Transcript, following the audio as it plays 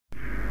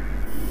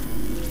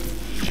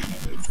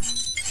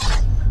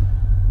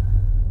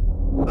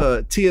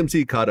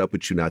TMZ caught up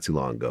with you not too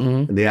long ago,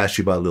 and they asked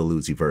you about Lil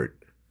Uzi Vert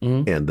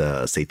and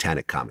the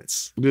satanic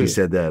comments. Yeah. He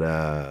said that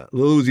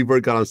Lil Uzi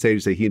Vert got on stage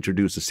and said he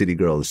introduced a city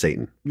girl to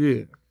Satan.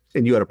 Yeah.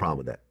 And you had a problem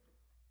with that.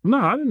 No,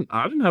 I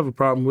didn't have a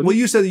problem with it. Well,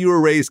 you said that you were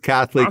raised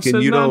Catholic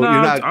and you're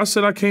not. I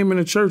said I came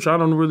into church. I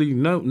don't really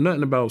know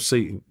nothing about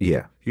Satan.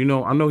 Yeah. You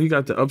know, I know he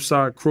got the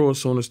upside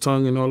cross on his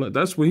tongue and all that.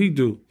 That's what he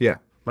do. Yeah.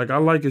 Like, I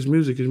like his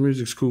music. His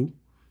music's cool.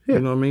 Yeah.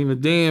 You know what I mean? The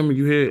damn,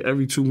 you hear it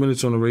every 2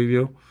 minutes on the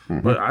radio.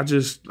 But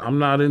I'm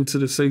not into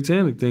the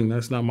satanic thing.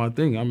 That's not my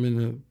thing. I'm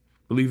into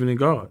believing in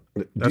God.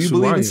 Do you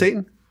believe in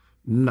Satan?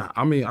 Nah,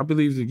 I mean, I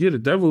believe that, the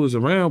devil is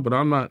around, but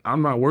I'm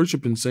not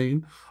worshiping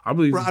Satan. I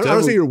believe I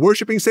don't say you're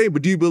worshiping Satan,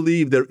 but do you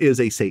believe there is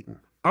a Satan?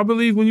 I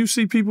believe when you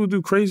see people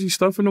do crazy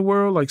stuff in the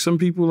world, like some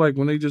people, like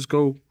when they just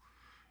go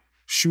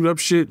shoot up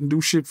shit and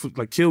do shit for,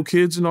 like, kill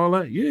kids and all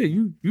that, yeah,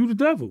 you the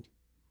devil.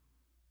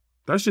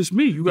 That's just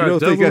me. You don't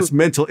think that's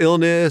mental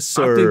illness?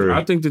 Or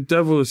I think the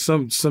devil is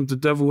some the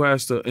devil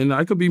has to, and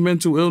I could be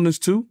mental illness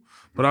too,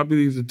 but I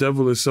believe the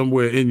devil is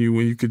somewhere in you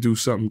when you could do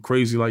something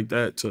crazy like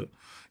that to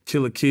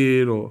kill a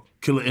kid or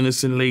kill an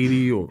innocent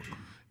lady or,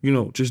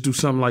 just do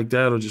something like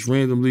that or just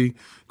randomly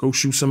go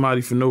shoot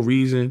somebody for no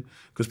reason.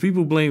 Because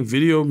people blame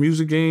video and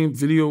music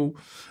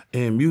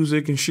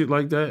and shit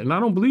like that. And I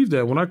don't believe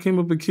that. When I came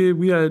up a kid,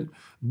 we had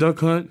Duck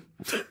Hunt.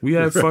 We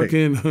had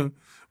fucking,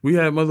 we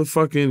had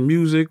motherfucking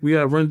music. We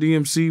had Run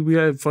DMC. We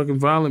had fucking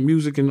violent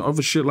music and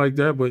other shit like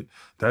that. But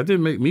that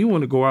didn't make me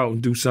want to go out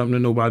and do something to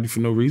nobody for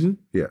no reason.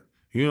 Yeah.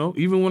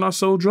 Even when I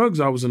sold drugs,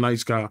 I was a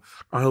nice guy.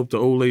 I helped the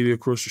old lady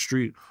across the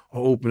street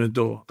or open the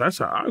door. That's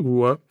how I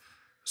grew up.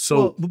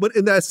 So, but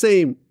in that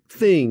same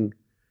thing,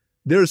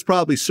 there's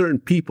probably certain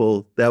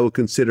people that would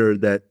consider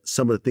that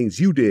some of the things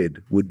you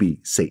did would be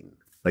Satan,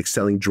 like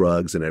selling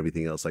drugs and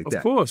everything else like that.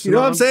 Of course. You know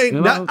what I'm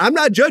saying? I'm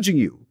not judging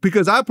you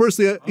because I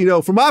personally,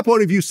 from my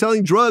point of view,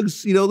 selling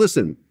drugs,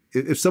 listen,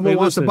 if someone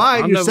wants to buy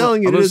it, you're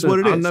selling it, it is what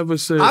it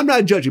is. I'm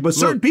not judging, but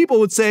certain people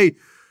would say,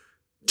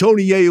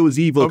 Tony Yayo is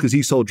evil because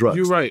he sold drugs.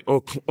 You're right.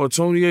 Or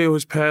Tony Yayo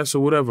has passed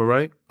or whatever,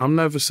 right? I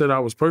never said I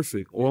was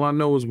perfect. All I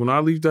know is when I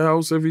leave the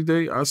house every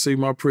day, I say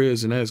my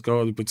prayers and ask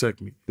God to protect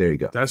me. There you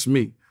go. That's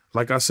me.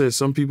 Like I said,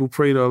 some people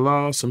pray to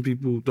Allah. Some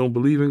people don't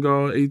believe in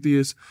God,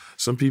 atheists.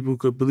 Some people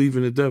could believe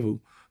in the devil.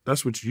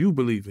 That's what you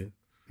believe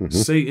in.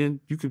 Satan,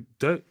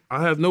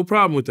 I have no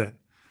problem with that.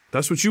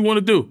 That's what you want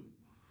to do.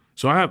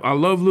 So I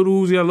love Lil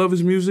Uzi. I love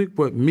his music.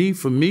 But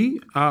for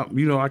me,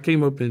 I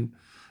came up in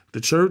the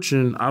church,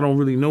 and I don't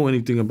really know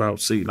anything about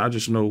Satan. I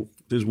just know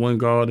there's one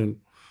God and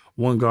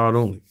one God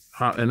only.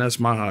 And that's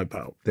my high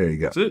power. There you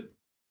go. That's it.